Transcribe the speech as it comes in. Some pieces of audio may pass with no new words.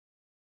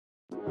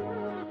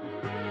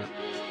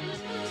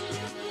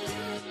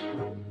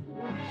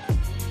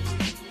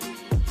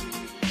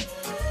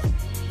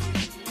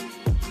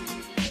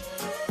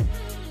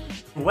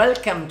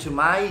Welcome to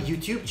my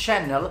YouTube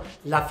channel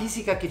La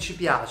Fisica che ci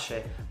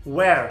piace,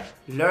 where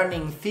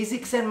learning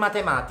physics and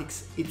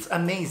mathematics it's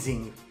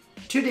amazing.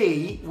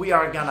 Today we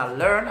are gonna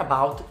learn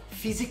about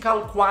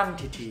physical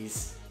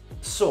quantities.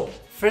 So,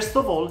 first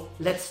of all,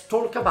 let's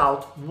talk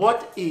about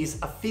what is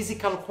a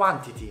physical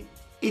quantity.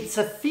 It's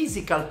a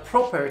physical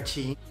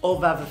property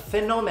of a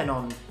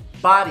phenomenon,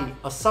 body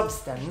or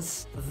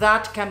substance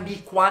that can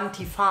be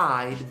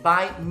quantified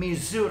by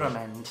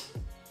measurement.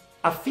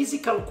 A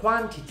physical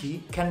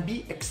quantity can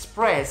be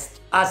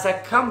expressed as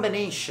a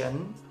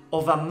combination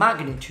of a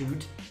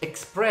magnitude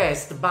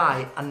expressed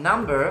by a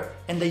number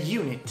and a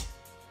unit.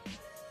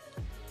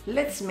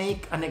 Let's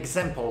make an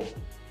example.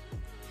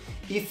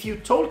 If you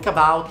talk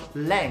about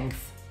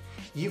length,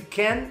 you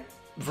can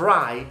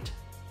write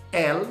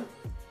L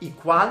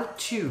equal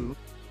to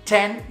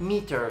 10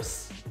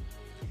 meters.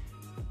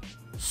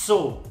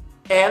 So,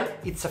 L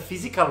it's a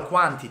physical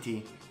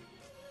quantity.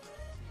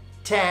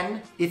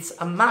 10 it's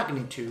a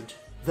magnitude,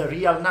 the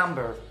real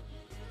number.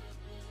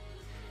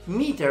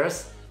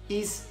 Meters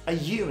is a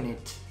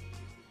unit.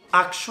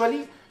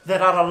 Actually,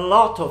 there are a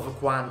lot of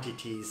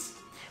quantities,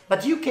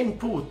 but you can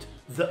put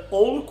the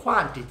whole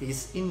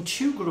quantities in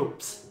two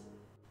groups: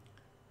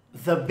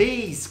 the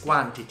base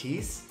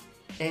quantities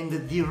and the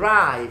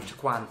derived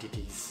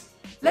quantities.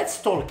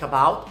 Let's talk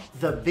about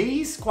the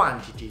base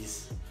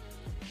quantities.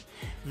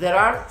 There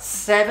are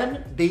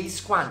 7 base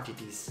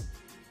quantities.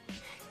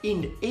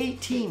 In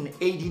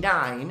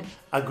 1889,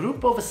 a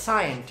group of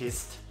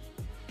scientists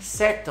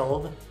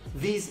settled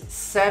these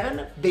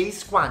 7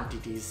 base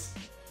quantities.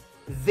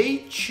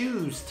 They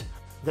chose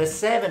the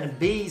 7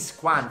 base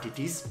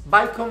quantities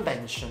by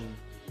convention.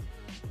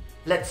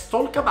 Let's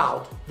talk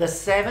about the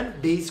 7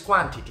 base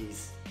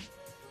quantities.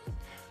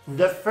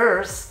 The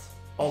first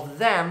of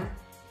them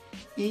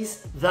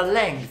is the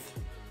length.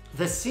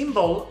 The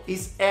symbol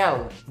is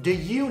L, the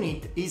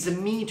unit is a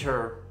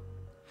meter,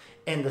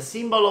 and the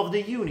symbol of the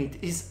unit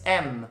is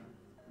m.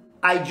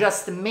 I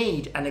just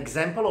made an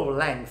example of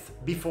length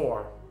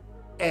before.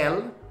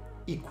 L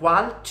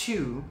equal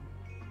to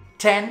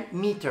 10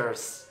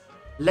 meters.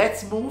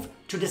 Let's move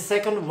to the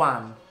second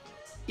one.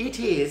 It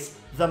is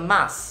the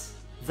mass.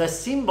 The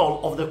symbol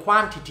of the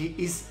quantity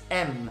is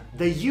m.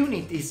 The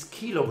unit is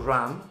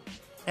kilogram,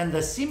 and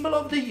the symbol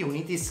of the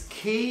unit is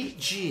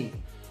kg.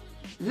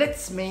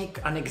 Let's make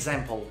an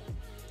example.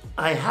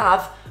 I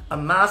have a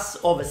mass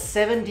of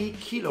 70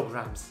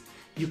 kilograms.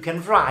 You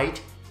can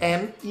write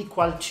m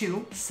equal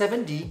to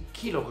 70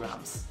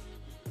 kilograms.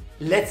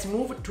 Let's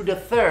move to the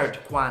third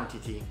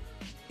quantity.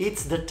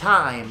 It's the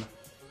time.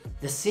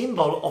 The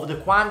symbol of the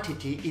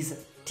quantity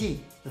is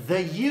T.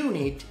 The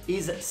unit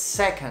is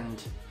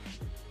second.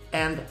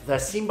 And the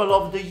symbol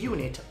of the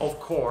unit, of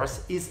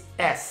course, is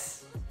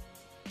S.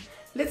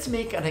 Let's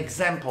make an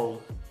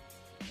example.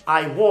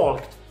 I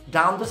walked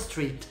down the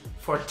street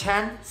for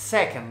 10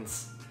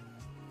 seconds.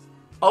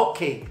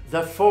 Okay,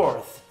 the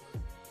fourth.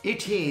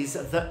 It is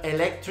the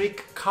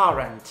electric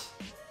current.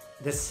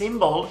 The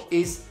symbol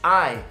is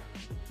I.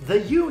 The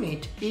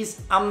unit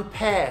is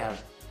ampere,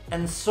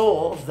 and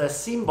so the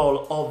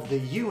symbol of the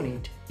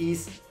unit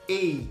is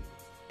A.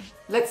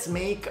 Let's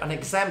make an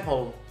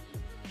example.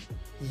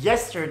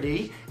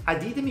 Yesterday, I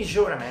did a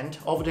measurement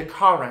of the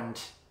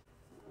current.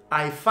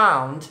 I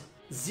found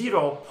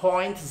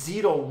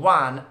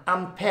 0.01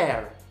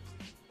 ampere.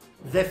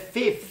 The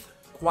fifth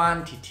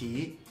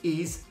quantity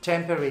is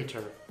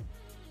temperature.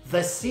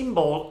 The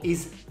symbol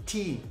is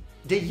T.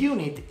 The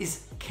unit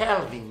is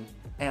Kelvin,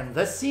 and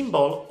the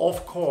symbol,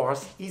 of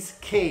course, is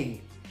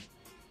K.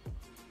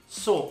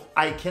 So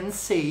I can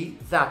say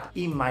that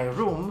in my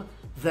room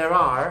there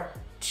are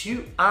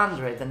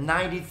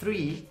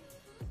 293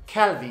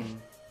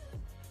 Kelvin.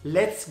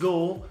 Let's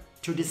go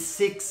to the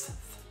sixth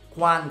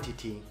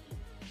quantity.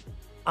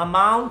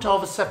 Amount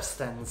of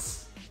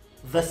substance.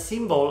 The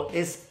symbol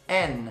is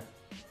N.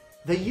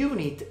 The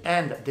unit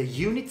and the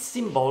unit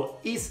symbol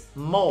is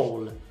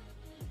mole.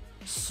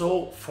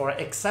 So, for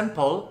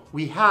example,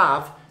 we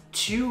have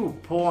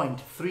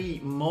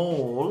 2.3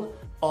 mole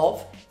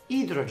of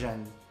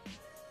hydrogen.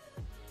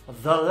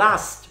 The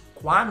last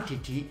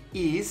quantity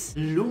is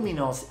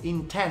luminous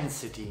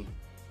intensity.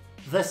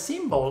 The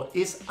symbol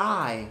is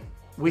I.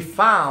 We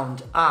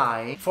found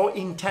I for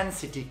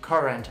intensity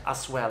current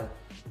as well.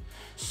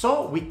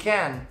 So we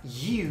can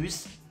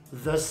use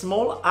the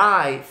small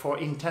I for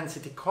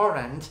intensity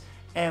current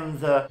and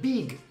the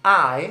big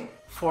I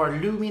for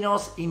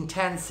luminous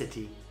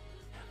intensity.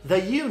 The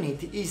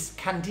unit is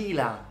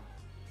candela,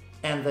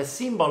 and the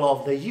symbol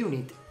of the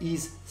unit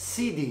is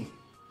CD.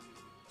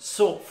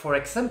 So, for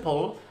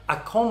example, a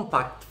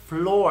compact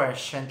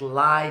fluorescent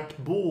light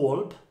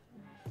bulb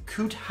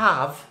could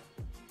have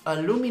a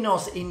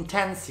luminous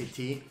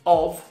intensity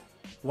of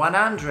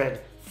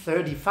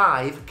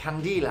 135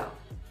 candela.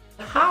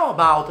 How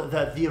about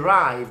the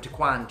derived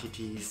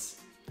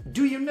quantities?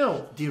 Do you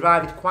know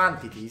derived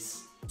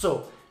quantities?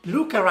 So,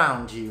 look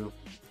around you.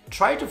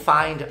 Try to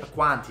find a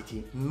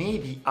quantity,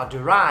 maybe a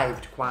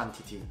derived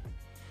quantity.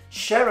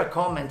 Share a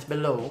comment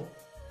below,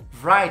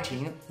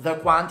 writing the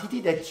quantity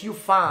that you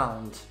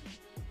found.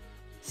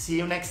 See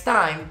you next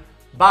time.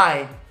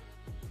 Bye!